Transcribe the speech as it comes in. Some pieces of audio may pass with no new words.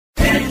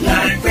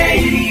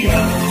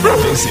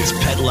This is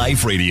Pet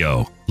Life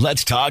Radio.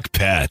 Let's talk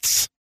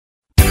pets.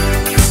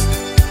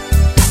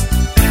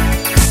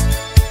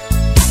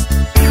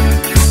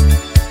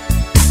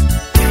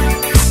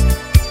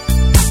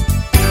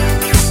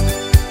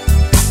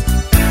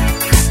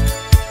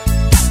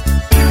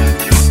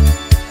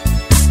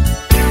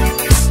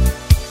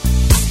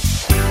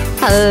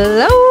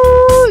 Hello,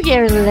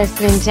 you're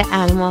listening to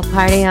Animal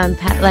Party on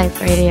Pet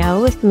Life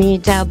Radio with me,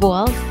 Deb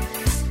Wolf.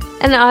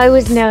 And I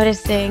was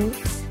noticing,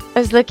 I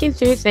was looking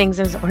through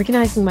things. I was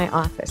organizing my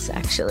office,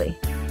 actually.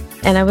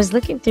 And I was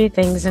looking through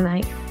things, and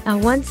I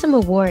won some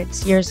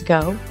awards years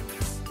ago.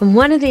 And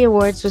one of the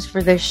awards was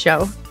for this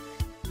show.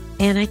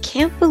 And I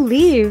can't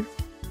believe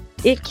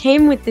it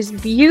came with this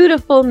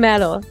beautiful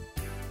medal.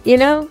 You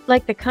know,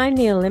 like the kind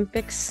the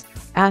Olympics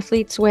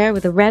athletes wear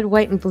with a red,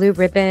 white, and blue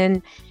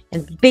ribbon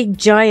and big,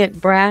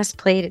 giant brass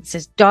plate. It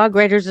says Dog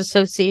Writers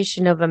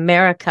Association of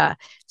America.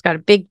 It's got a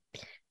big,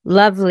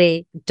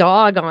 lovely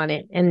dog on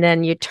it. And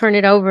then you turn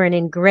it over and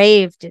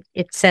engraved,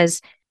 it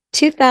says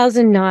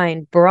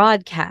 2009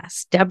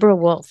 broadcast, Deborah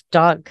Wolf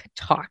Dog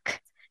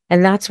Talk.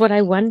 And that's what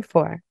I won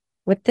for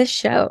with this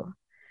show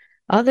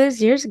all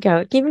those years ago.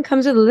 It even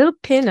comes with a little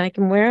pin I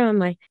can wear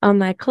on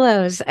my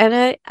clothes.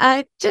 And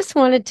I just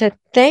wanted to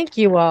thank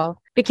you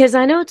all, because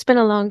I know it's been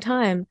a long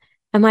time.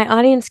 And my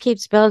audience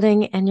keeps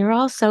building, and you're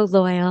all so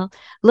loyal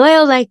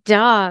like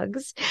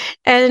dogs.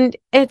 And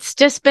it's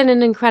just been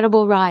an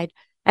incredible ride,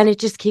 and it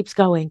just keeps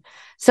going.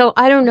 So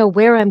I don't know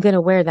where I'm going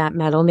to wear that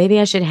medal. Maybe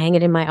I should hang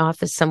it in my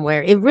office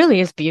somewhere. It really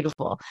is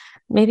beautiful.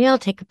 Maybe I'll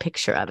take a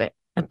picture of it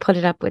and put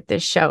it up with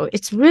this show.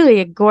 It's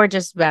really a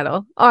gorgeous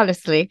medal,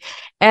 honestly.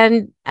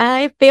 And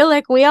I feel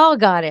like we all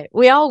got it.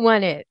 We all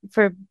won it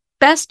for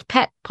Best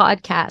Pet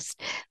Podcast,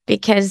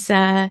 because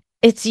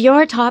it's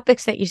your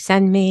topics that you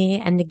send me,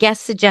 and the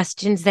guest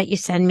suggestions that you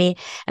send me,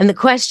 and the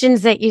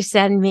questions that you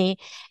send me,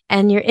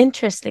 and your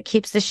interest that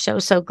keeps this show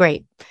so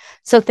great.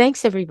 So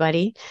thanks,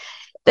 everybody.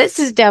 This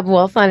is Deb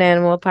Wolf on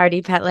Animal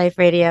Party Pet Life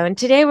Radio. And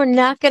today we're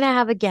not going to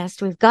have a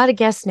guest. We've got a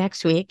guest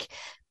next week.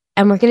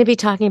 And we're going to be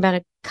talking about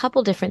a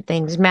couple different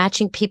things,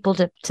 matching people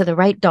to the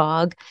right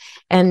dog,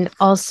 and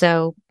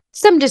also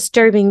some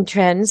disturbing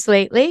trends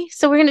lately.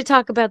 So we're going to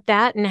talk about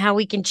that and how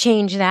we can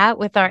change that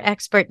with our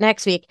expert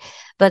next week.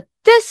 But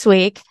this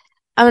week,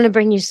 I'm going to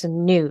bring you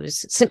some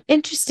news, some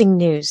interesting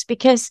news,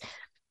 because,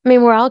 I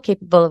mean, we're all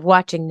capable of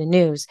watching the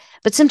news,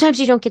 but sometimes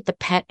you don't get the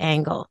pet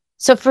angle.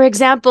 So, for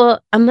example,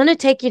 I'm going to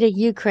take you to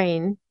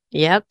Ukraine.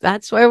 Yep,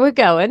 that's where we're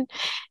going.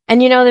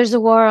 And, you know, there's a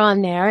war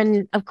on there.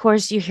 And, of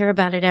course, you hear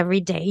about it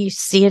every day. You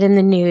see it in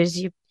the news.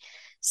 You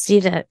see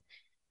the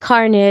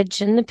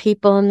carnage and the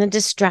people and the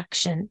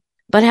destruction.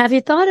 But have you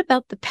thought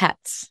about the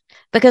pets?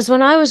 Because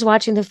when I was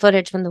watching the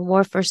footage when the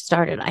war first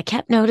started, I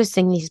kept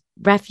noticing these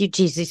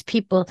refugees, these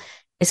people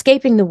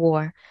escaping the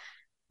war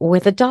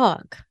with a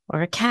dog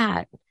or a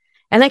cat.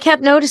 And I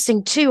kept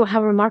noticing, too,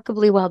 how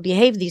remarkably well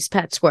behaved these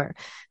pets were.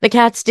 The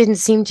cats didn't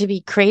seem to be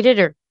crated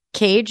or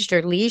caged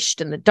or leashed,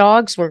 and the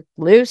dogs were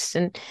loose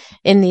and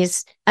in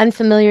these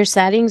unfamiliar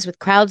settings with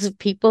crowds of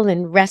people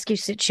in rescue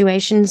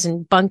situations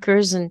and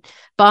bunkers and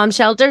bomb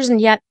shelters, and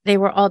yet they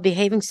were all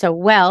behaving so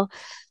well.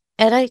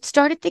 And I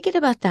started thinking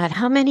about that.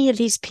 How many of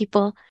these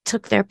people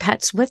took their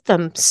pets with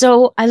them?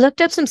 So I looked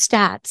up some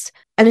stats,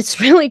 and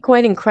it's really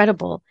quite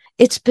incredible.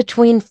 It's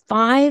between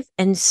 5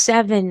 and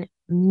 7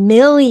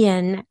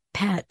 million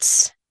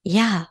pets.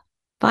 Yeah,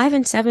 5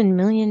 and 7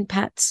 million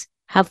pets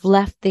have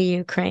left the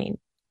Ukraine.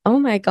 Oh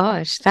my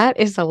gosh, that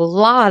is a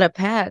lot of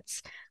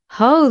pets.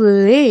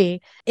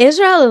 Holy.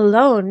 Israel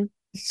alone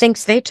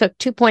thinks they took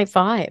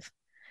 2.5,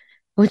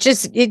 which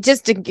is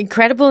just an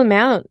incredible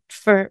amount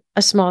for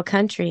a small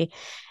country.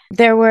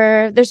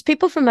 There's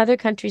people from other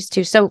countries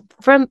too. So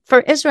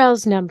for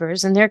Israel's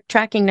numbers, and they're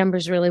tracking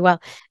numbers really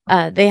well,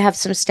 they have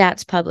some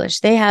stats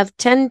published. They have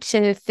 10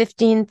 to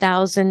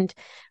 15,000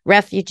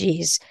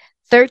 refugees.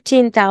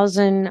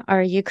 13,000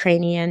 are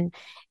Ukrainian,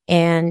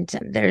 and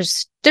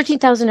there's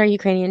 13,000 are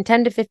Ukrainian,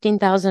 10 to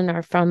 15,000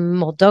 are from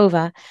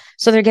Moldova.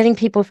 So they're getting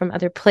people from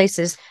other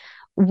places.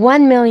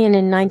 1 million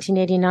in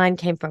 1989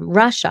 came from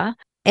Russia.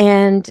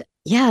 And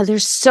yeah,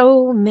 there's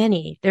so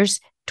many.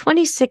 There's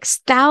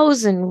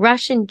 26,000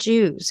 Russian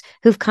Jews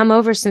who've come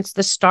over since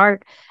the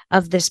start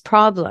of this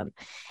problem.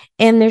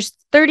 And there's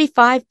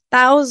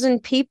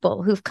 35,000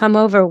 people who've come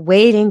over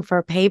waiting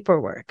for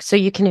paperwork. So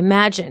you can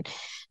imagine.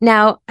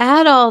 Now,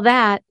 add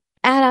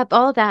up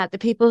all that, the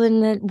people in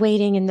the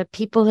waiting and the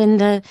people in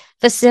the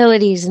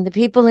facilities and the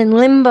people in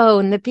limbo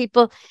and the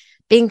people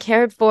being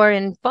cared for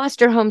in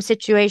foster home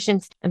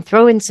situations, and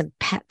throw in some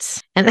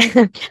pets. And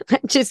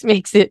that just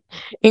makes it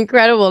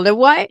incredible. Now,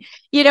 why,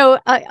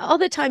 all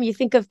the time you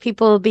think of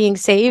people being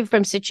saved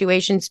from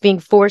situations being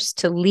forced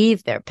to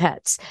leave their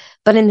pets.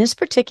 But in this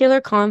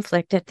particular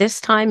conflict at this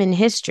time in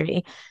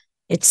history,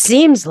 it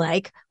seems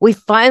like we've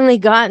finally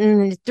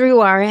gotten through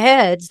our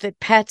heads that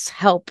pets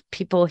help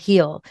people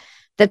heal,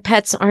 that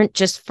pets aren't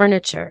just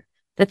furniture,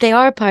 that they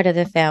are part of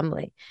the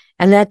family.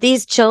 and that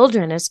these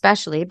children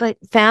especially, but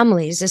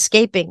families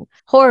escaping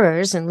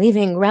horrors and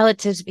leaving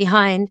relatives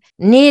behind,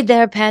 need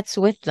their pets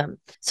with them.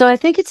 So I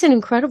think it's an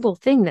incredible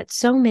thing that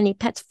so many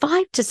pets,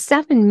 5 to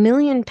 7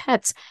 million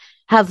pets,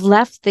 have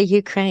left the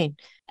Ukraine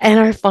and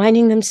are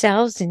finding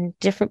themselves in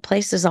different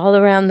places all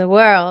around the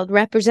world,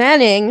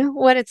 representing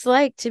what it's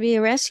like to be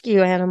a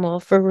rescue animal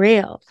for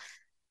real.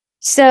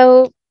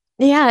 So,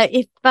 yeah,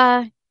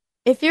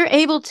 if you're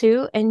able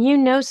to, and you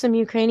know some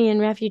Ukrainian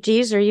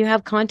refugees, or you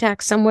have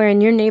contacts somewhere in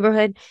your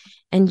neighborhood,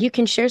 and you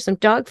can share some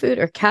dog food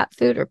or cat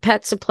food or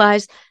pet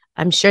supplies,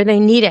 I'm sure they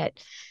need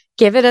it.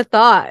 Give it a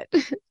thought.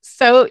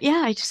 So,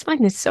 yeah, I just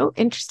find this so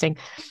interesting.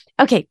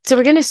 Okay, so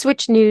we're going to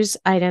switch news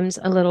items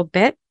a little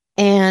bit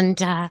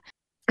and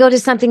go to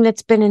something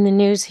that's been in the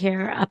news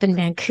here up in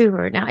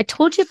Vancouver. Now, I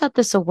told you about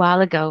this a while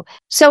ago.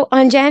 So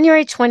on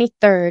January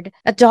 23rd,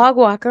 a dog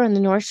walker on the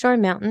North Shore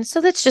Mountains,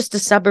 so that's just a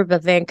suburb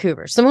of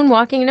Vancouver, someone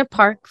walking in a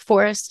park,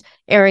 forest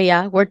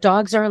area where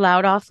dogs are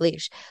allowed off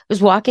leash,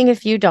 was walking a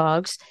few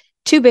dogs,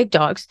 2 big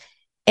dogs.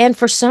 And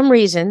for some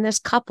reason, this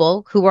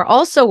couple who were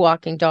also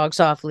walking dogs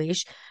off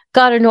leash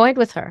got annoyed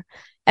with her.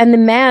 And the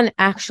man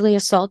actually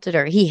assaulted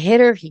her. He hit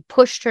her, he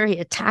pushed her, he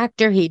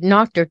attacked her, he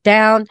knocked her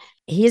down.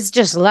 He's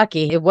just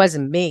lucky it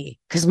wasn't me,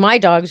 because my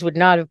dogs would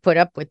not have put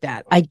up with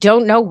that. I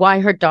don't know why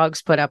her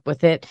dogs put up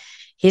with it.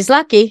 He's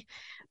lucky.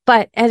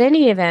 But at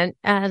any event,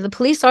 the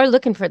police are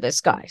looking for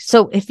this guy.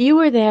 So if you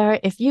were there,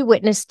 if you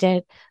witnessed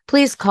it,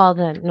 please call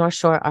the North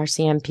Shore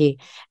RCMP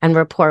and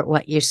report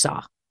what you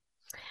saw.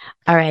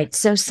 All right.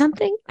 So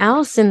something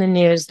else in the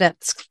news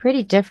that's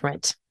pretty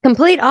different,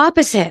 complete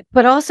opposite,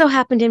 but also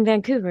happened in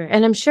Vancouver.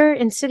 And I'm sure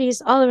in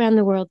cities all around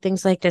the world,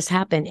 things like this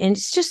happen. And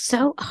it's just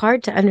so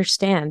hard to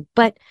understand.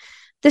 But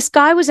this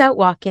guy was out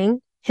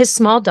walking his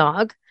small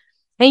dog,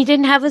 and he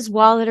didn't have his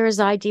wallet or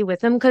his ID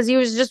with him because he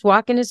was just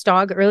walking his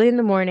dog early in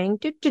the morning,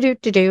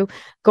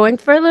 going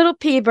for a little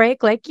pee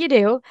break like you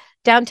do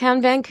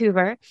downtown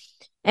Vancouver.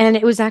 And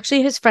it was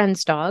actually his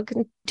friend's dog,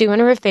 doing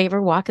her a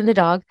favor, walking the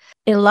dog.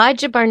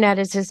 Elijah Barnett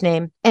is his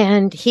name,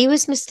 and he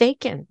was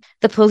mistaken.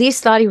 The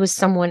police thought he was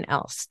someone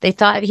else. They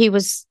thought he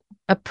was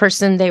a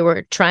person they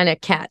were trying to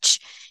catch,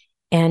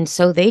 and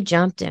so they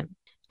jumped him.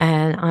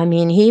 And I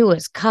mean, he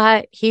was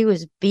cut, he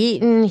was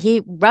beaten,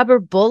 rubber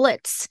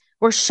bullets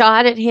were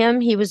shot at him,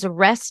 he was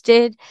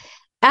arrested.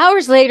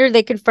 Hours later,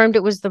 they confirmed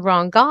it was the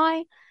wrong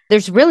guy.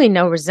 There's really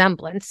no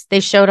resemblance. They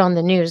showed on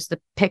the news the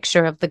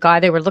picture of the guy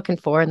they were looking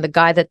for and the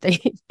guy that they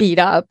beat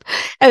up.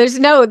 And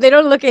they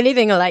don't look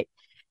anything alike.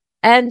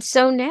 And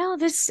so now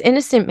this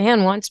innocent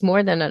man wants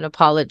more than an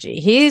apology.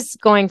 He's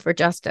going for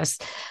justice.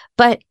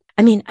 But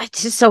I mean,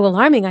 it's just so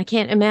alarming. I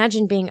can't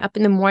imagine being up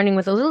in the morning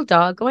with a little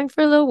dog, going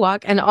for a little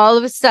walk, and all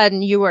of a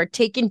sudden you are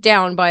taken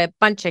down by a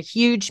bunch of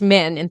huge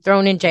men and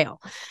thrown in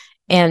jail.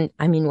 And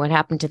I mean, what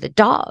happened to the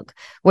dog?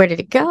 Where did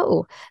it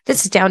go?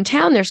 This is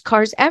downtown. There's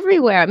cars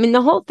everywhere. I mean,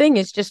 the whole thing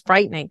is just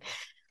frightening.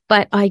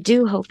 But I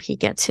do hope he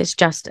gets his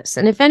justice.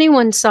 And if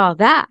anyone saw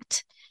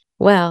that,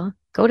 well,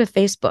 go to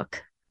Facebook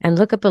and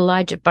look up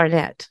Elijah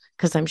Barnett,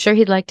 because I'm sure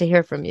he'd like to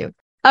hear from you.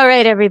 All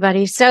right,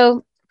 everybody. So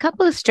a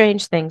couple of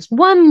strange things.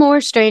 One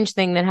more strange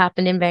thing that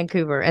happened in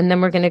Vancouver, and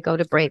then we're going to go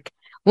to break.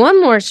 One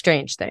more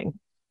strange thing.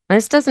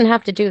 This doesn't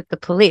have to do with the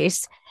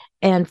police.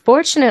 And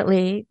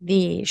fortunately,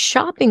 the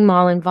shopping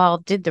mall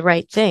involved did the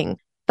right thing.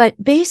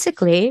 But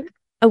basically,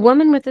 a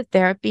woman with a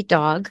therapy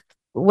dog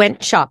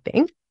went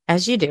shopping,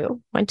 as you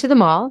do, went to the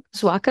mall,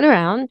 was walking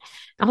around.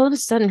 All of a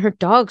sudden, her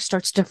dog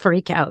starts to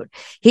freak out.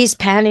 He's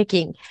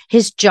panicking.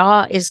 His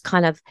jaw is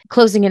kind of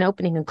closing and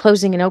opening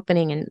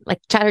and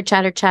like chatter,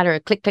 chatter, chatter,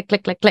 click, click,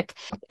 click, click, click.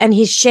 And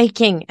he's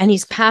shaking and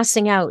he's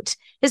passing out.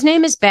 His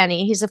name is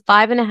Benny. He's a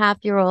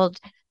 5.5-year-old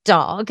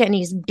dog, and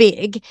he's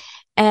big.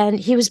 And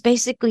he was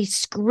basically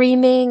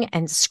screaming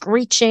and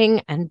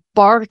screeching and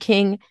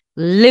barking,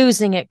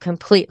 losing it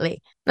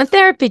completely. A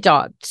therapy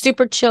dog,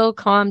 super chill,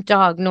 calm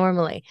dog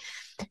normally.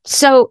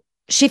 So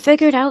she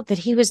figured out that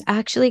he was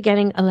actually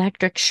getting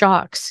electric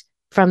shocks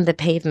from the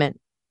pavement.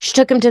 She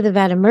took him to the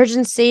vet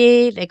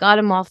emergency. They got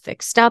him all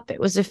fixed up. It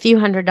was a few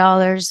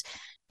 $100s.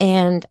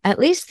 And at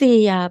least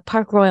the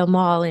Park Royal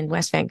Mall in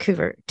West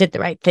Vancouver did the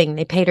right thing.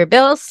 They paid her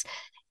bills.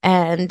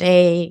 And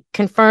they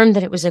confirmed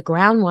that it was a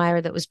ground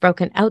wire that was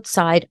broken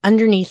outside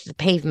underneath the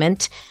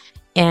pavement,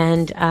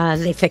 and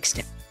they fixed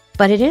it.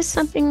 But it is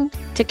something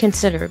to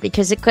consider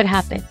because it could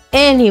happen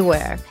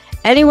anywhere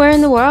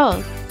in the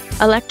world.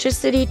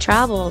 Electricity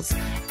travels,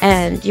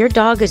 and your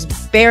dog is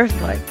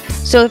barefoot.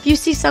 So if you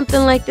see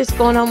something like this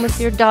going on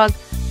with your dog,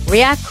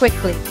 react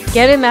quickly.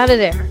 Get him out of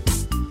there.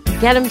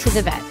 Get him to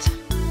the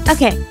vet.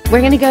 Okay,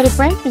 we're going to go to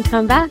break and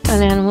come back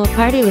on Animal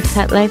Party with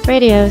Pet Life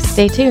Radio.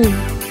 Stay tuned.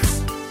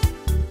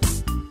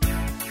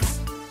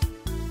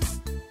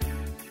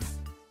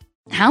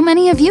 How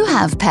many of you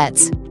have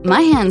pets?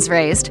 My hand's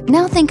raised.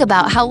 Now think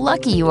about how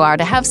lucky you are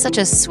to have such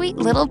a sweet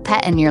little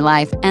pet in your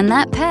life, and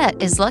that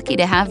pet is lucky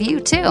to have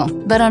you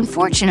too. But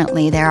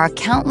unfortunately, there are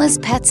countless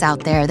pets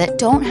out there that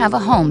don't have a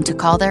home to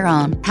call their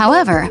own.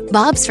 However,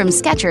 Bob's from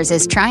Skechers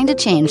is trying to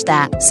change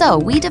that. So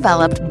we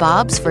developed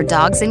Bob's for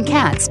dogs and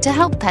cats to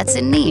help pets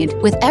in need.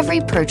 With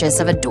every purchase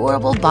of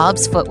adorable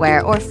Bob's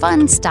footwear or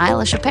fun,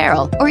 stylish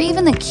apparel, or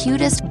even the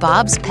cutest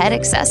Bob's pet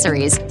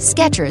accessories,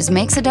 Skechers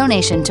makes a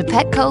donation to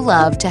Petco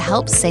Love to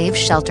help save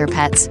shelter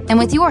pets. And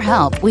with your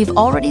help, we've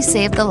already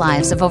saved the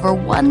lives of over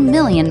 1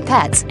 million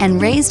pets and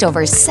raised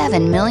over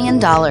 $7 million.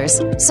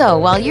 So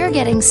while you're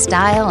getting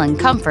style and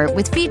comfort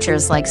with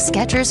features like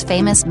Skechers'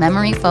 famous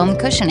memory foam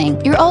cushioning,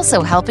 you're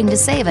also helping to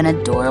save an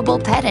adorable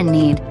pet in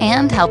need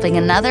and helping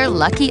another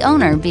lucky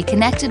owner be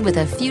connected with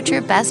a future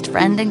best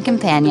friend and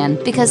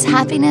companion, because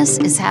happiness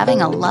is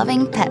having a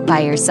loving pet by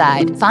your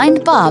side.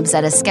 Find Bob's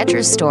at a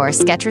Skechers store,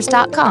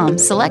 Skechers.com,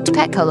 select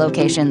Petco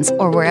locations,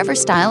 or wherever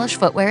stylish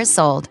footwear is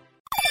sold.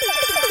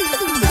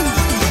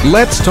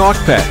 Let's Talk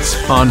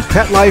Pets on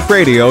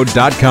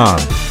PetLifeRadio.com.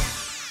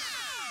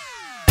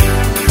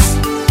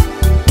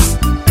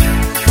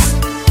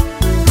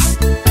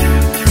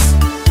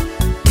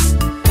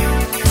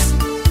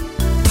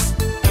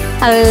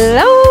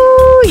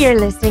 Hello, you're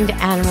listening to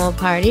Animal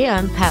Party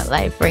on Pet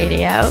Life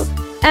Radio.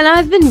 And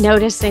I've been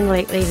noticing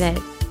lately that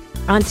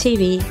on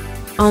TV,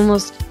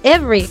 almost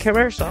every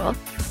commercial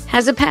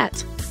has a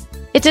pet.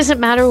 It doesn't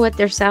matter what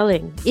they're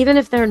selling. Even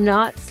if they're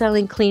not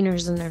selling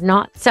cleaners and they're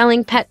not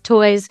selling pet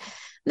toys,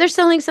 they're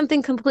selling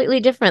something completely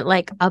different,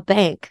 like a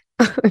bank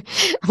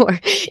or,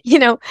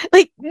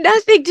 like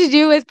nothing to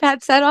do with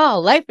pets at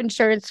all. Life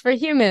insurance for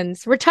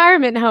humans,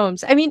 retirement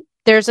homes. I mean,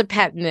 there's a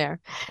pet in there.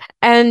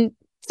 And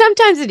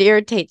sometimes it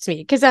irritates me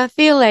because I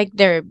feel like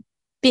they're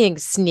being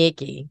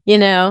sneaky,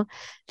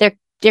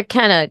 They're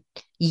kind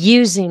of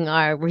using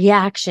our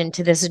reaction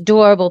to this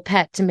adorable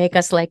pet to make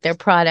us like their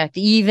product,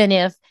 even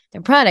if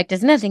their product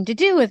has nothing to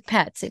do with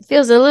pets. It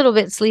feels a little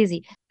bit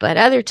sleazy, but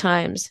other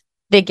times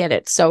they get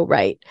it so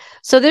right.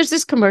 So there's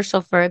this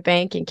commercial for a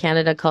bank in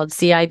Canada called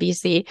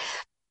CIBC.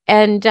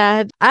 And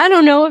I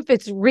don't know if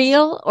it's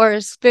real or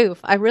a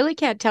spoof. I really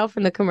can't tell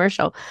from the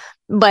commercial.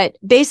 But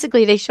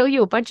basically, they show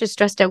you a bunch of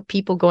stressed out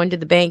people going to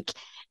the bank.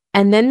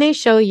 And then they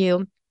show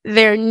you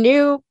their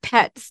new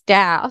pet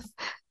staff.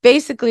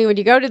 Basically, when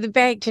you go to the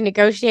bank to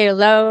negotiate a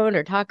loan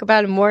or talk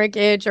about a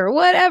mortgage or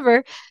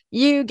whatever,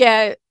 you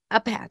get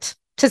a pet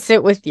to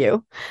sit with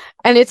you.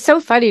 And it's so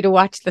funny to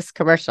watch this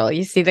commercial.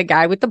 You see the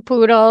guy with the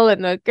poodle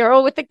and the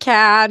girl with the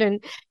cat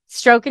and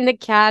stroking the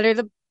cat or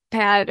the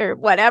pet or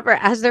whatever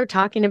as they're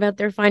talking about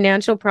their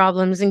financial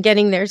problems and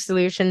getting their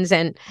solutions.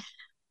 And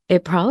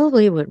it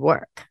probably would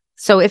work.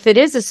 So if it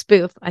is a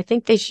spoof, I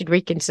think they should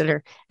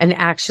reconsider and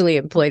actually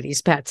employ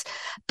these pets.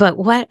 But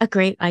what a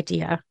great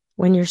idea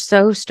when you're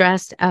so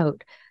stressed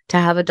out to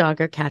have a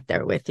dog or cat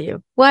there with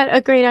you. What a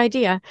great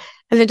idea.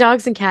 And the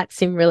dogs and cats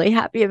seem really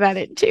happy about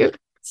it too.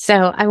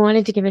 So I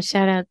wanted to give a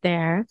shout out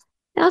there.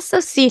 I also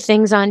see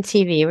things on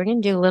TV. We're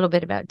going to do a little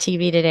bit about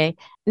TV today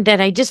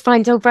that I just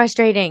find so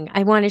frustrating.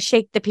 I want to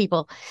shake the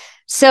people.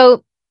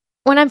 So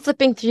when I'm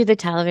flipping through the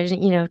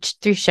television,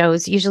 through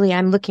shows, usually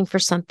I'm looking for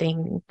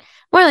something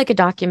more like a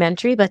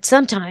documentary, but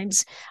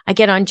sometimes I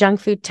get on junk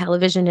food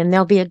television and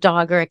there'll be a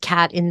dog or a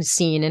cat in the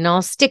scene and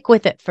I'll stick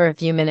with it for a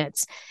few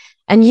minutes.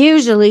 And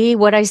usually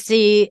what I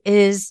see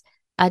is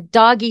a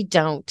doggy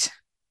don't,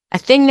 a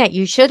thing that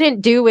you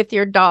shouldn't do with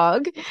your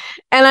dog.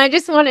 And I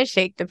just want to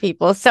shake the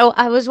people. So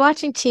I was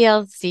watching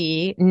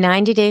TLC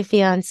 90 Day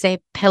Fiancé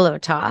Pillow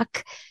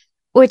Talk,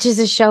 which is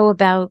a show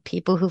about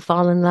people who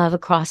fall in love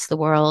across the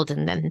world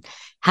and then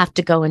have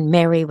to go and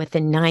marry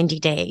within 90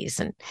 days.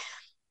 And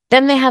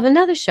then they have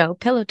another show,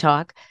 Pillow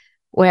Talk,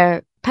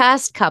 where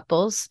past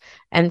couples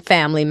and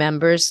family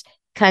members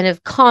kind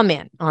of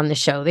comment on the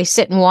show. They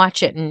sit and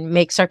watch it and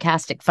make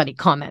sarcastic, funny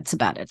comments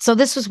about it. So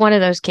this was one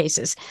of those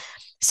cases.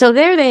 So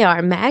there they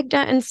are, Magda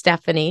and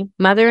Stephanie,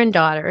 mother and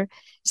daughter,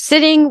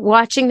 sitting,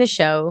 watching the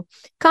show,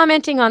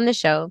 commenting on the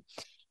show.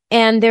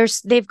 And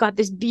they've got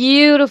this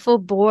beautiful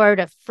board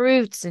of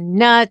fruits and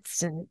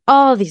nuts and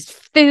all these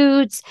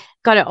foods,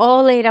 got it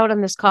all laid out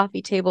on this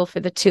coffee table for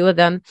the two of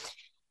them.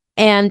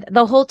 And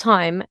the whole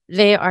time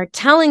they are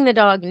telling the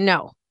dog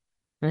no.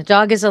 And the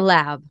dog is a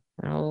lab.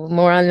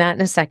 More on that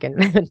in a second.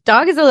 The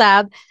dog is a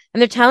lab.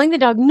 And they're telling the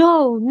dog,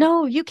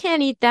 no, you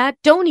can't eat that.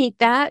 Don't eat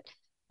that.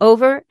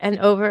 Over and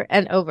over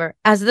and over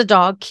as the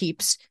dog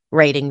keeps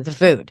rating the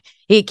food.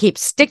 He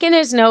keeps sticking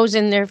his nose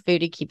in their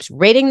food. He keeps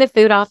rating the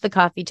food off the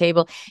coffee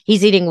table.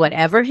 He's eating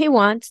whatever he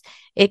wants.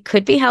 It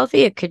could be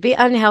healthy. It could be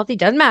unhealthy.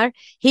 Doesn't matter.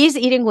 He's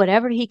eating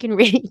whatever he can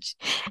reach.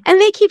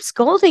 And they keep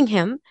scolding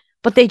him,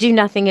 but they do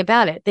nothing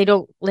about it. They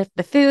don't lift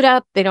the food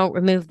up. They don't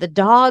remove the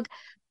dog.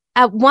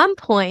 At one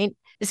point,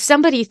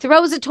 somebody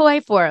throws a toy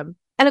for him.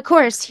 And of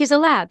course, he's a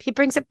lab. He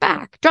brings it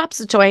back, drops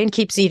the toy, and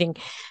keeps eating.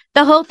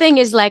 The whole thing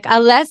is like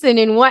a lesson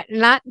in what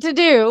not to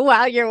do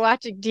while you're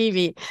watching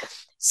TV.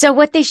 So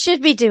what they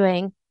should be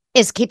doing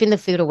is keeping the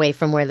food away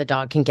from where the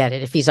dog can get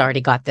it if he's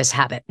already got this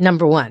habit.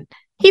 Number one,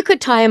 you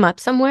could tie him up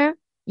somewhere.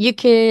 You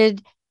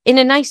could in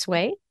a nice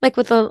way, like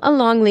with a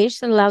long leash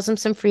that allows him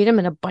some freedom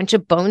and a bunch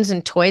of bones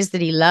and toys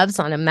that he loves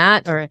on a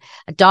mat or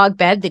a dog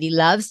bed that he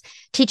loves.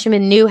 Teach him a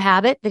new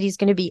habit that he's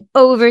going to be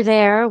over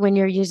there when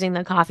you're using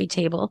the coffee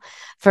table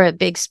for a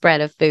big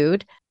spread of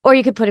food. Or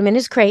you could put him in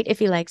his crate if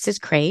he likes his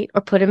crate,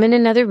 or put him in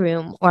another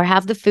room, or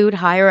have the food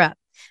higher up.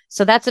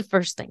 So that's the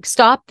first thing.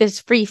 Stop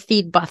this free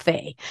feed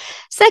buffet.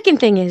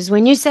 Second thing is,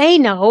 when you say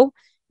no,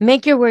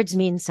 make your words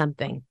mean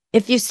something.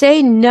 If you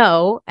say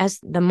no, as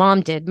the mom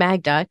did,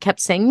 Magda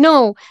kept saying,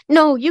 no,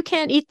 you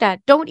can't eat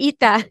that. Don't eat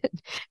that.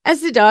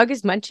 As the dog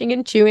is munching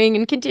and chewing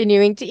and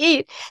continuing to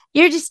eat,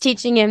 you're just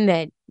teaching him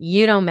that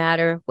you don't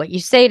matter. What you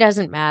say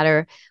doesn't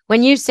matter.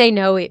 When you say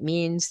no, it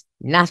means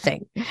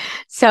nothing.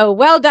 So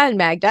well done,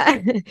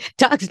 Magda.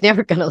 Dog's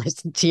never going to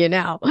listen to you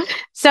now.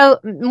 So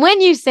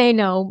when you say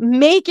no,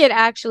 make it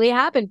actually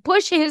happen.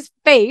 Push his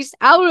face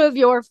out of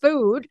your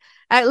food,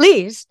 at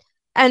least,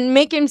 and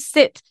make him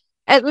sit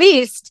at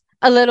least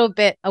a little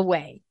bit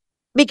away,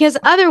 because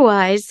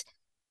otherwise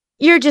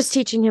you're just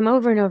teaching him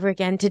over and over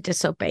again to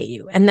disobey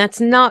you, and that's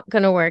not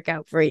going to work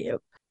out for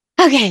you.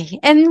 Okay,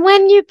 and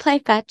when you play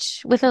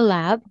fetch with a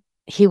lab,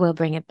 he will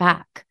bring it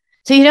back.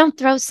 So you don't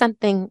throw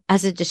something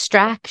as a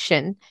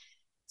distraction,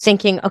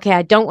 thinking, okay,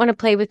 I don't want to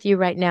play with you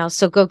right now,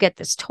 so go get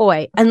this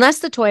toy, unless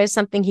the toy is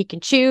something he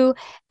can chew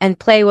and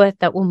play with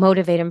that will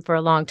motivate him for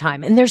a long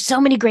time. And there's so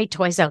many great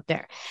toys out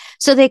there.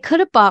 So they could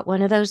have bought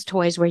one of those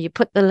toys where you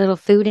put the little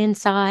food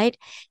inside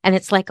and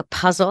it's like a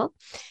puzzle,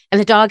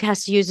 and the dog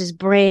has to use his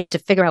brain to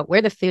figure out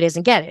where the food is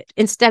and get it.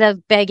 Instead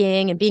of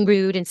begging and being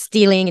rude and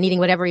stealing and eating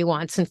whatever he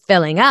wants and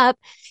filling up,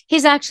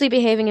 he's actually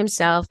behaving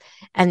himself,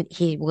 and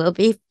he will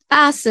be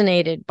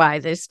fascinated by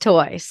this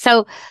toy.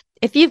 So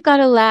if you've got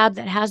a lab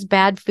that has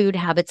bad food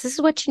habits, this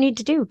is what you need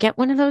to do. Get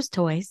one of those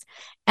toys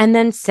and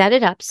then set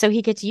it up so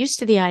he gets used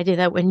to the idea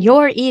that when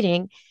you're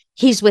eating,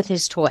 he's with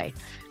his toy.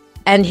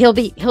 And he'll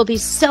be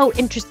so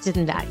interested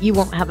in that. You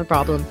won't have a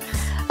problem.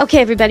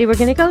 Okay, everybody, we're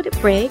going to go to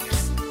break.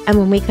 And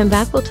when we come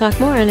back, we'll talk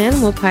more on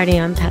Animal Party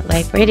on Pet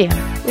Life Radio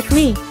with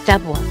me,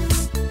 Deb Wolf.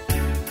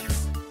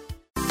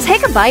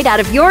 Take a bite out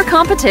of your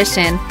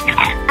competition.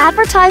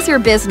 Advertise your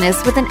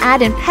business with an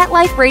ad in Pet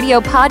Life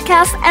Radio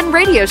podcasts and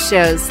radio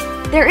shows.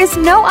 There is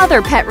no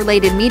other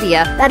pet-related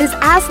media that is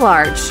as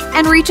large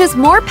and reaches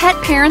more pet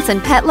parents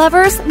and pet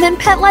lovers than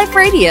Pet Life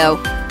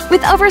Radio.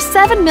 With over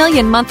 7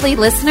 million monthly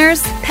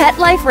listeners, Pet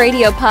Life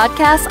Radio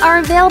podcasts are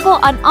available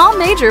on all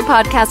major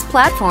podcast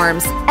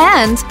platforms,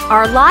 and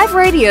our live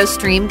radio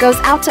stream goes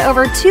out to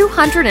over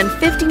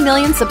 250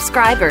 million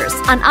subscribers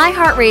on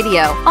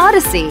iHeartRadio,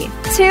 Odyssey,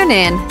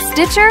 TuneIn,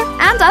 Stitcher,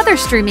 and other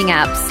streaming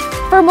apps.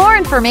 For more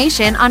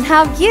information on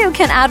how you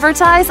can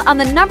advertise on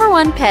the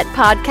 #1 pet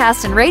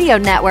podcast and radio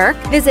network,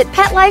 visit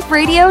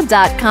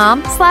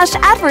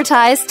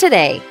PetLifeRadio.com/advertise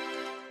today.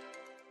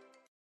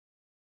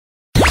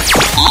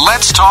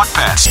 Let's talk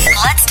pets.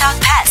 Let's talk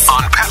pets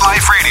On Pet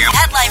Life Radio.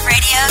 Pet Life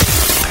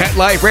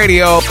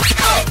Radio.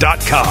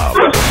 PetLifeRadio.com.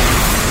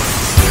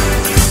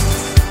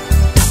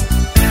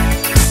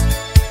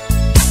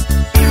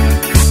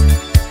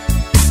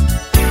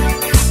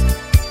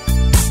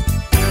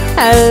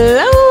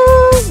 Hello,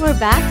 we're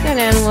back on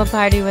Animal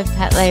Party with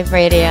Pet Life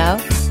Radio.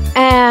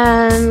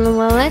 And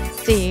well, let's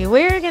see,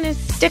 we're going to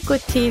stick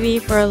with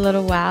TV for a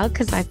little while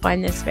because I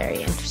find this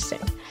very interesting.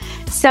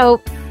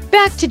 So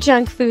back to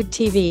junk food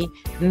TV,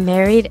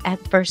 Married at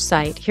First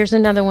Sight. Here's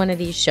another one of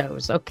these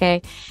shows,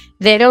 okay?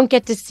 They don't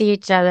get to see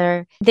each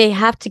other. They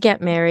have to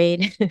get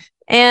married.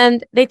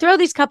 And they throw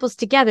these couples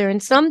together.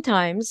 And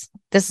sometimes,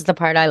 this is the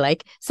part I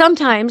like,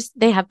 sometimes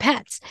they have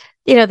pets.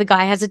 You know, the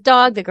guy has a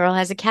dog, the girl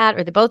has a cat,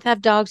 or they both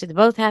have dogs, or they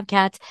both have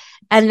cats,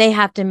 and they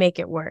have to make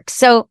it work.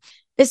 So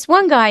this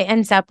one guy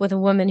ends up with a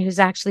woman who's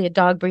actually a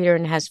dog breeder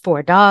and has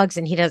 4 dogs,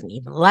 and he doesn't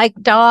even like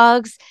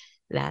dogs.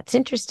 That's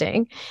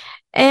interesting.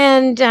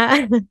 And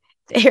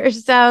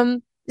there's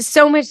so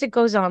much that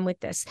goes on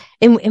with this.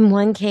 In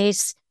one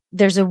case,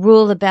 there's a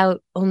rule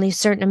about only a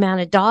certain amount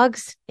of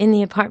dogs in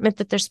the apartment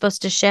that they're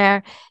supposed to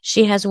share.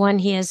 She has 1,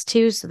 he has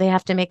 2, so they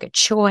have to make a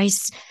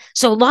choice.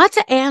 So lots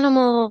of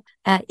animal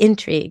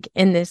intrigue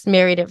in this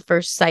Married at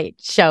First Sight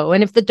show.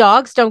 And if the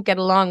dogs don't get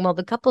along, well,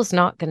 the couple's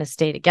not going to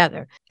stay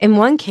together. In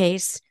one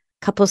case,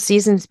 a couple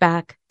seasons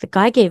back, the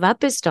guy gave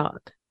up his dog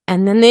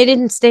and then they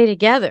didn't stay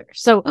together.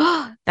 So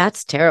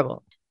that's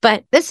terrible.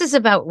 But this is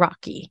about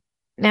Rocky.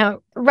 Now,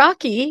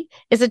 Rocky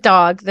is a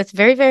dog that's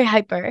very, very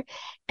hyper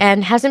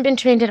and hasn't been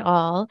trained at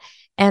all.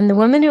 And the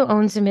woman who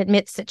owns him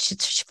admits that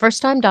she's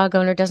first-time dog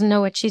owner, doesn't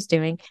know what she's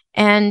doing.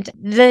 And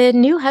the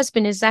new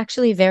husband is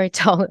actually very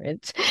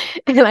tolerant.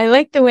 And I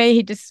like the way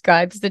he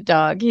describes the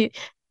dog. He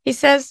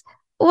says,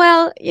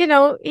 well, you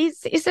know,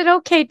 he's an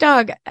okay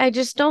dog. I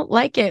just don't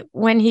like it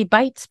when he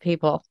bites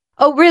people.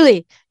 Oh,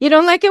 really? You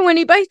don't like it when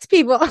he bites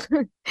people?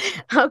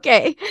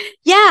 Okay.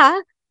 Yeah.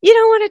 You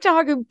don't want a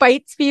dog who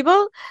bites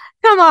people?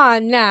 Come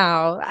on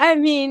now. I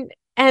mean,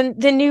 and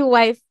the new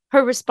wife,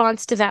 her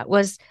response to that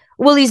was,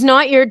 well, he's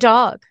not your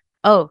dog.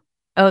 Oh,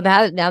 Oh,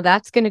 now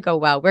that's going to go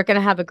well. We're going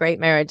to have a great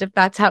marriage if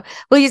that's how.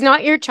 Well, he's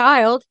not your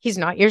child. He's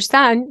not your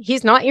son.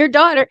 He's not your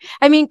daughter.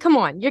 I mean, come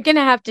on. You're going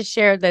to have to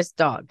share this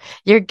dog.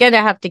 You're going to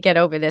have to get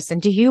over this.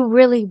 And do you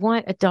really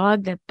want a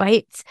dog that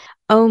bites?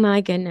 Oh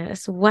my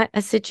goodness, what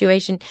a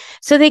situation.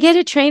 So they get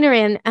a trainer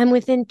in, and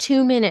within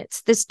 2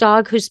 minutes, this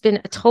dog who's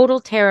been a total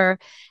terror,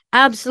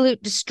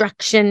 absolute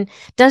destruction,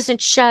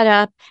 doesn't shut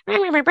up.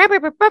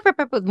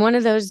 One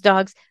of those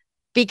dogs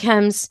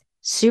becomes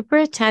super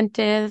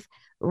attentive,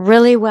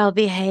 really well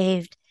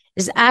behaved,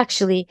 is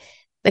actually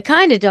the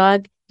kind of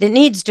dog that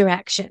needs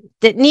direction,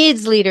 that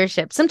needs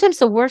leadership. Sometimes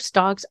the worst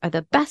dogs are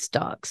the best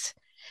dogs.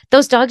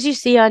 Those dogs you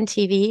see on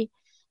TV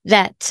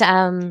that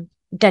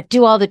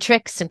do all the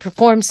tricks and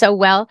perform so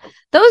well,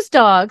 those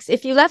dogs,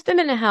 if you left them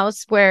in a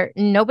house where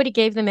nobody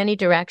gave them any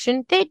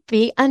direction, they'd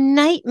be a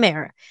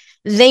nightmare.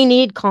 They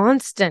need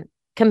constant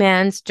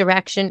commands,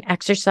 direction,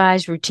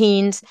 exercise,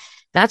 routines.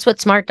 That's what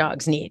smart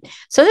dogs need.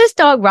 So this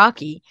dog,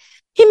 Rocky,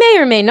 he may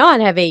or may not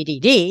have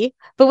ADD,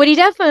 but what he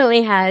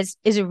definitely has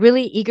is a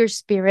really eager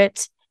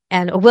spirit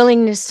and a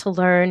willingness to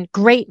learn,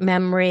 great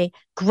memory,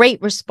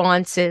 great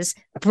responses,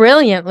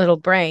 brilliant little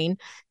brain.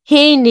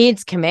 He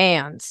needs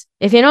commands.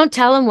 If you don't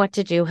tell him what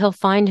to do, he'll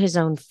find his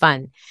own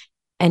fun,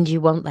 and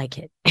you won't like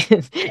it.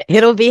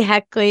 It'll be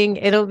heckling.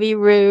 It'll be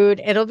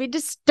rude. It'll be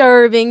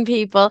disturbing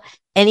people.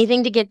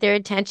 Anything to get their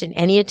attention.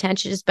 Any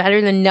attention is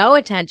better than no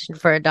attention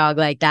for a dog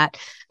like that.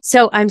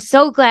 So I'm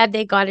so glad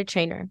they got a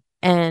trainer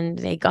and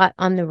they got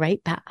on the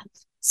right path.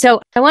 So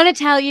I want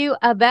to tell you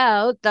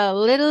about The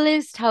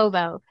Littlest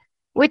Hobo,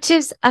 which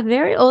is a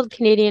very old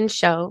Canadian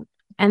show.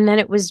 And then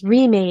it was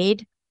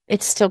remade.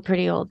 It's still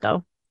pretty old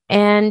though.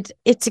 And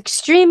it's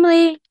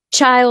extremely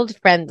child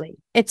friendly.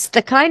 It's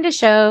the kind of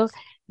show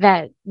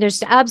that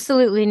there's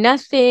absolutely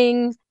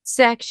nothing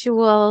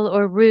sexual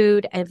or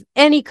rude of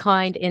any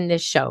kind in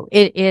this show.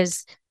 It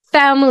is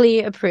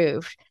family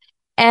approved.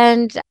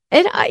 And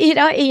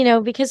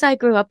because I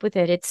grew up with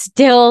it, it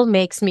still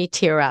makes me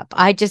tear up.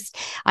 I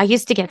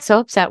used to get so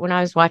upset when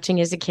I was watching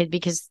as a kid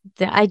because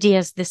the idea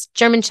is this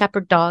German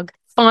Shepherd dog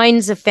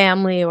finds a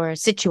family or a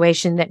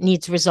situation that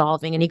needs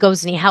resolving, and he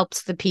goes and he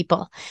helps the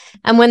people.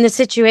 And when the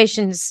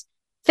situation's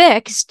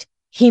fixed,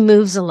 he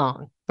moves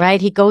along, right?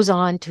 He goes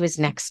on to his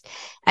next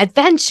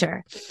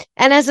adventure.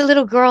 And as a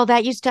little girl,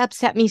 that used to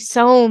upset me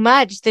so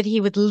much that he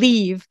would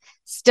leave.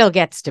 Still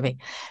gets to me.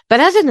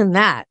 But other than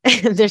that,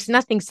 there's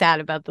nothing sad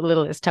about The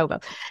Littlest Hobo.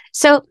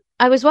 So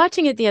I was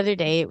watching it the other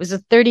day. It was a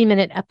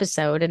 30-minute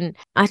episode. And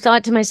I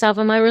thought to myself,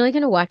 am I really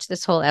going to watch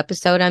this whole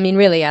episode? I mean,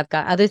 really, I've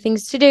got other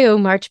things to do.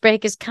 March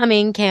break is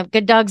coming. Camp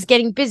Good Dog's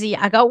getting busy.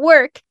 I got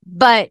work.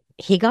 But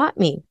he got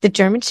me. The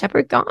German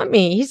Shepherd got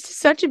me. He's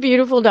such a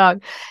beautiful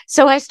dog.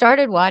 So I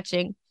started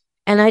watching,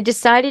 and I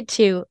decided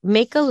to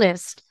make a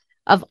list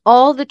of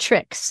all the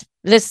tricks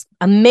this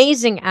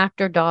amazing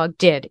actor dog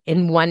did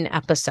in one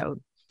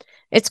episode.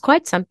 It's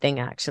quite something,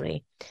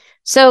 actually.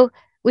 So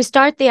we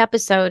start the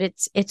episode.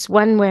 It's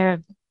one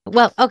where,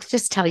 well, I'll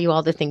just tell you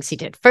all the things he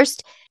did.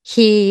 First,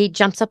 he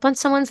jumps up on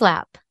someone's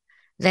lap.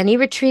 Then he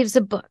retrieves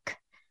a book.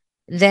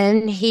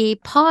 Then he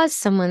paws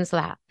someone's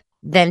lap.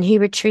 Then he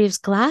retrieves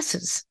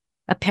glasses,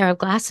 a pair of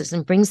glasses,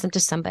 and brings them to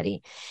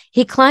somebody.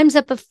 He climbs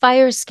up a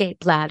fire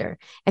escape ladder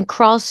and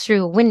crawls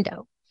through a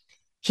window.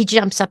 He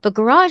jumps up a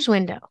garage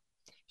window.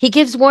 He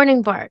gives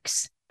warning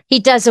barks. He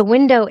does a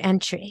window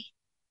entry.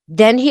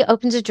 Then he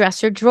opens a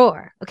dresser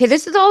drawer. Okay,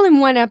 this is all in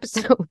one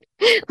episode.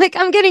 Like,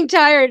 I'm getting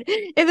tired.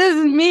 If this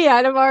is me,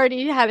 I'd have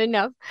already had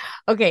enough.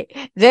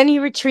 Okay, then he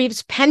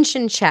retrieves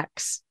pension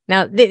checks.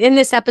 Now, in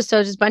this episode,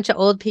 there's a bunch of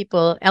old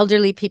people,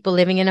 elderly people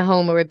living in a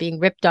home who are being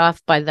ripped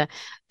off by the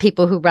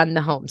people who run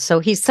the home. So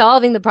he's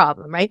solving the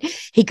problem, right?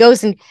 He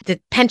goes and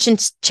the pension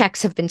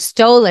checks have been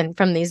stolen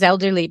from these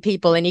elderly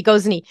people. And he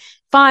goes and he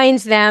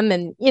finds them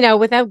and,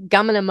 without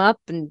gumming them up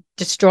and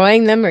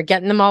destroying them or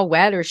getting them all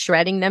wet or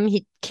shredding them,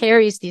 he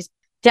carries these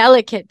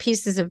delicate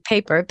pieces of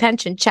paper,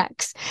 pension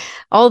checks,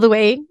 all the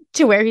way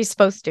to where he's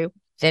supposed to.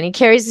 Then he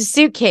carries a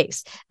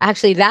suitcase.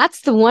 Actually,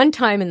 that's the one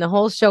time in the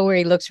whole show where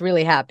he looks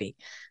really happy.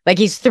 Like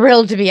he's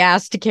thrilled to be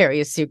asked to carry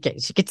a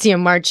suitcase. You could see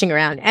him marching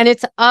around, and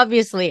it's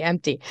obviously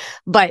empty,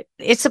 but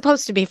it's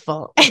supposed to be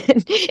full.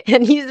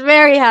 And he's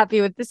very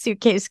happy with the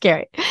suitcase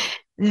carry.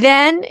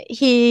 Then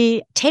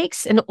he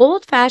takes an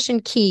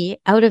old-fashioned key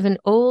out of an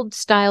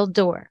old-style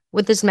door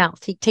with his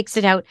mouth. He takes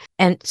it out,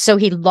 and so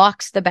he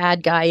locks the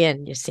bad guy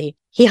in, you see.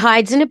 He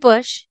hides in a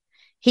bush.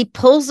 He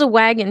pulls a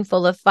wagon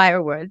full of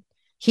firewood.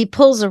 He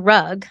pulls a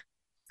rug.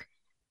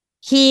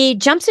 He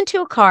jumps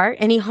into a car,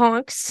 and he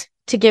honks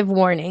to give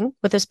warning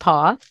with his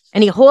paw,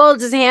 and he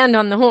holds his hand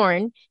on the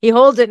horn. He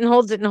holds it and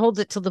holds it and holds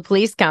it till the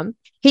police come.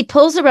 He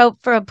pulls a rope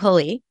for a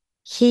pulley.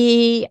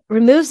 He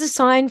removes a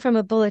sign from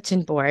a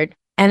bulletin board.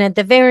 And at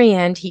the very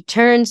end, he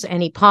turns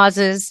and he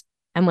pauses.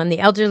 And when the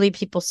elderly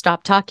people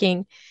stop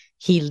talking,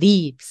 he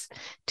leaves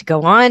to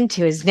go on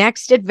to his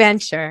next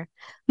adventure.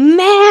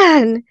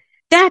 Man,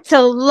 that's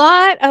a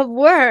lot of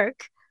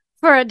work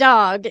for a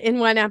dog in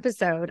one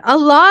episode. A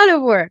lot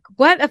of work.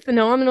 What a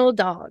phenomenal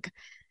dog.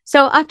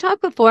 So I've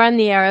talked before on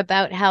the air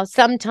about how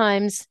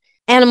sometimes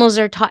animals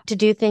are taught to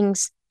do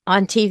things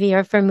on TV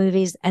or for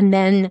movies, and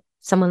then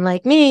someone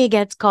like me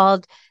gets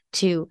called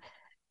to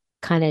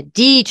kind of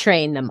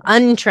detrain them,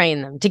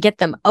 untrain them, to get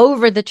them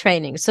over the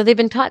training. So they've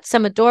been taught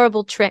some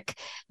adorable trick,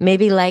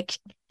 maybe like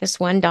this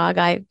one dog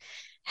I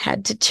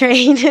had to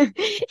train.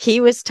 He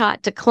was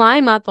taught to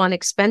climb up on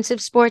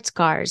expensive sports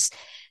cars,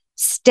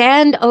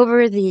 stand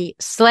over the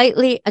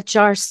slightly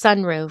ajar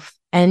sunroof,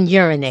 and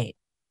urinate.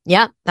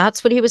 Yeah,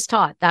 that's what he was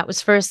taught. That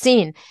was for a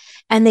scene.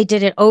 And they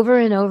did it over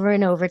and over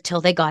and over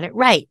till they got it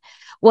right.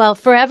 Well,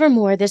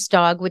 forevermore, this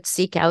dog would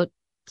seek out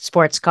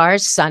sports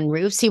cars,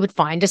 sunroofs. He would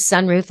find a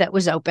sunroof that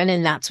was open,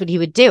 and that's what he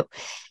would do.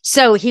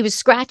 So he was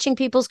scratching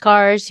people's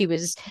cars. He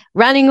was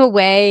running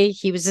away.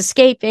 He was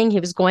escaping. He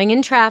was going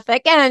in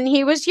traffic, and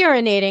he was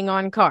urinating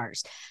on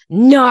cars.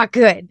 Not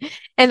good.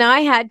 And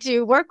I had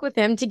to work with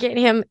him to get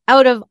him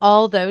out of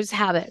all those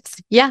habits.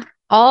 Yeah,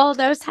 all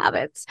those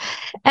habits.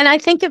 And I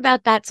think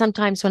about that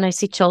sometimes when I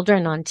see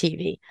children on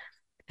TV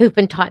who've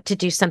been taught to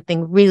do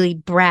something really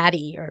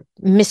bratty or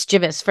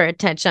mischievous for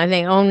attention. I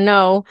think, oh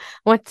no,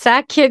 what's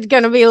that kid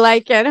going to be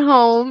like at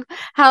home?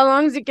 How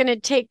long is it going to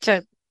take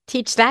to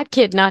teach that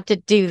kid not to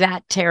do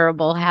that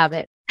terrible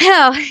habit?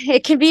 Hell,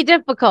 it can be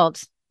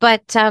difficult,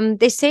 but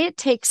they say it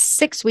takes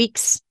 6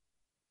 weeks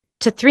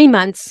to 3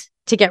 months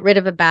to get rid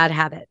of a bad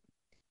habit.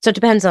 So it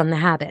depends on the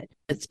habit.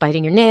 If it's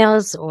biting your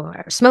nails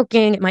or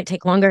smoking, it might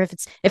take longer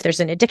if there's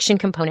an addiction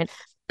component.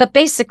 But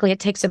basically, it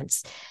takes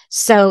months.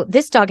 So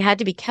this dog had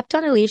to be kept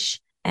on a leash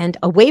and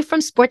away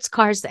from sports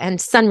cars and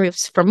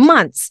sunroofs for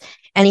months.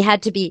 And he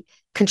had to be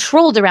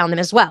controlled around them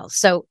as well.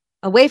 So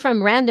away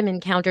from random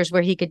encounters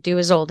where he could do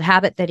his old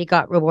habit that he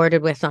got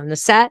rewarded with on the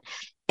set.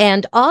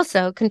 And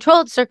also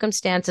controlled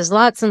circumstances,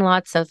 lots and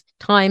lots of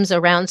times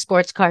around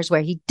sports cars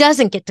where he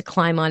doesn't get to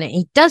climb on it.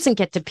 He doesn't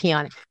get to pee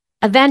on it.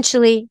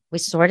 Eventually, we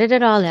sorted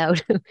it all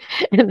out,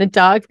 and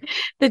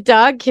the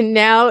dog can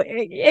now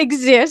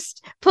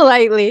exist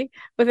politely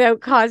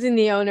without causing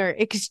the owner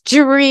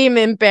extreme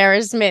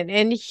embarrassment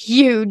and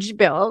huge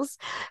bills.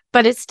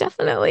 But it's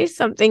definitely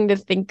something to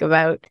think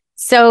about.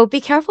 So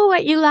be careful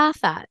what you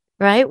laugh at,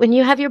 right? When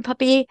you have your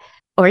puppy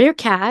or your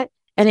cat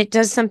and it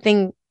does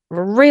something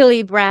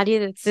really bratty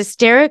that's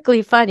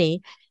hysterically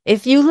funny,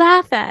 if you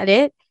laugh at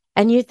it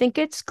and you think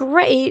it's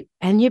great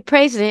and you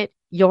praise it,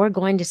 you're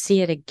going to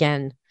see it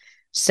again.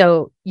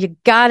 So you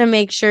got to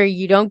make sure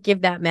you don't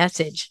give that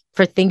message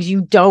for things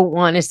you don't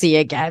want to see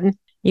again.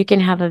 You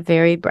can have a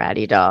very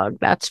bratty dog,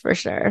 that's for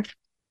sure.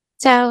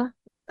 So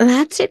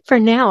that's it for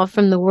now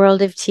from the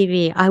world of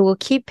TV. I will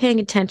keep paying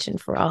attention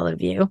for all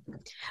of you.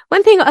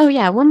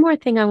 One more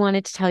thing I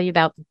wanted to tell you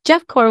about.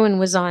 Jeff Corwin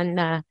was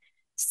on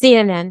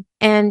CNN,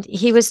 and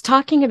he was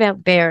talking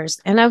about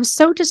bears. And I was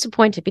so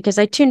disappointed because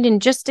I tuned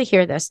in just to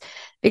hear this.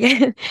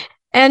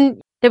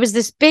 And there was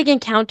this big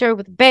encounter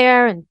with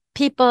bear and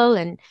people,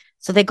 and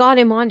so they got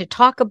him on to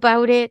talk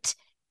about it,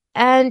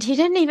 and he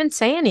didn't even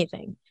say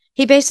anything.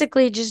 He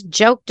basically just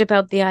joked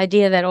about the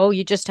idea that, oh,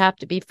 you just have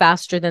to be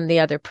faster than the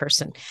other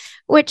person,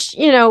 which,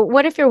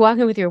 what if you're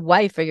walking with your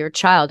wife or your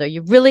child? Are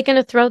you really going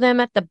to throw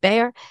them at the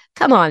bear?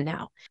 Come on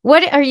now.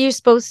 What are you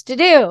supposed to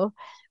do?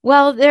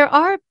 Well, there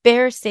are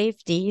bear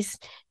safety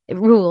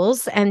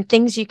rules and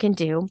things you can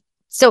do.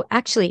 So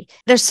actually,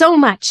 there's so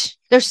much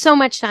to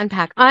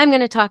unpack. I'm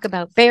going to talk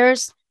about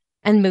bears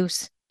and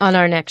moose on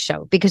our next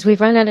show because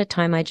we've run out of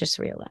time, I just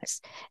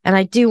realized. And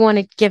I do want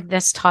to give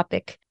this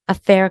topic a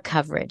fair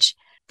coverage.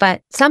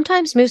 But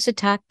sometimes moose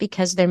attack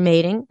because they're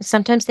mating.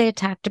 Sometimes they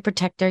attack to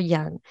protect their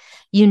young.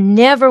 You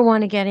never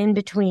want to get in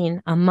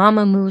between a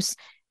mama moose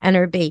and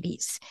her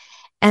babies.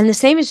 And the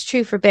same is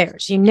true for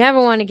bears. You never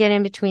want to get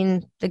in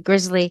between the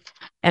grizzly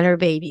and her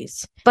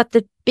babies. But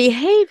the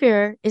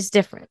behavior is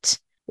different.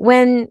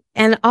 And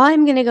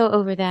I'm going to go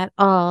over that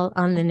all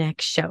on the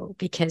next show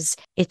because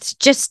it's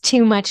just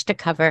too much to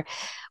cover.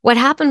 What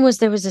happened was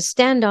there was a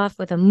standoff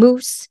with a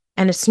moose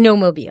and a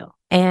snowmobile,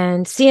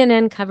 and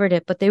CNN covered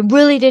it, but they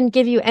really didn't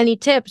give you any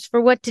tips for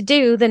what to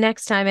do the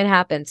next time it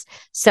happens.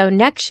 So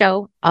next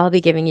show, I'll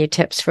be giving you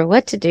tips for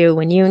what to do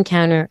when you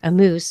encounter a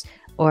moose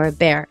or a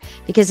bear,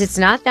 because it's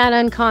not that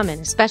uncommon,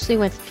 especially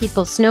with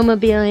people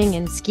snowmobiling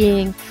and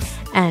skiing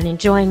and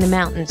enjoying the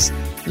mountains.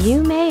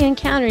 You may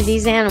encounter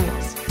these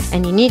animals,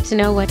 and you need to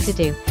know what to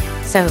do.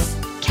 So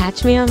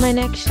catch me on my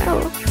next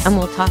show, and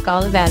we'll talk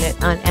all about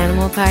it on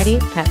Animal Party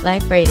Pet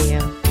Life Radio.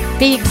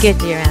 Be good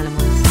to your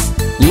animals.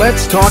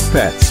 Let's Talk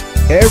Pets,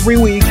 every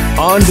week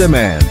on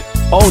demand,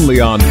 only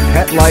on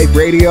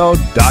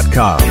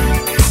PetLifeRadio.com.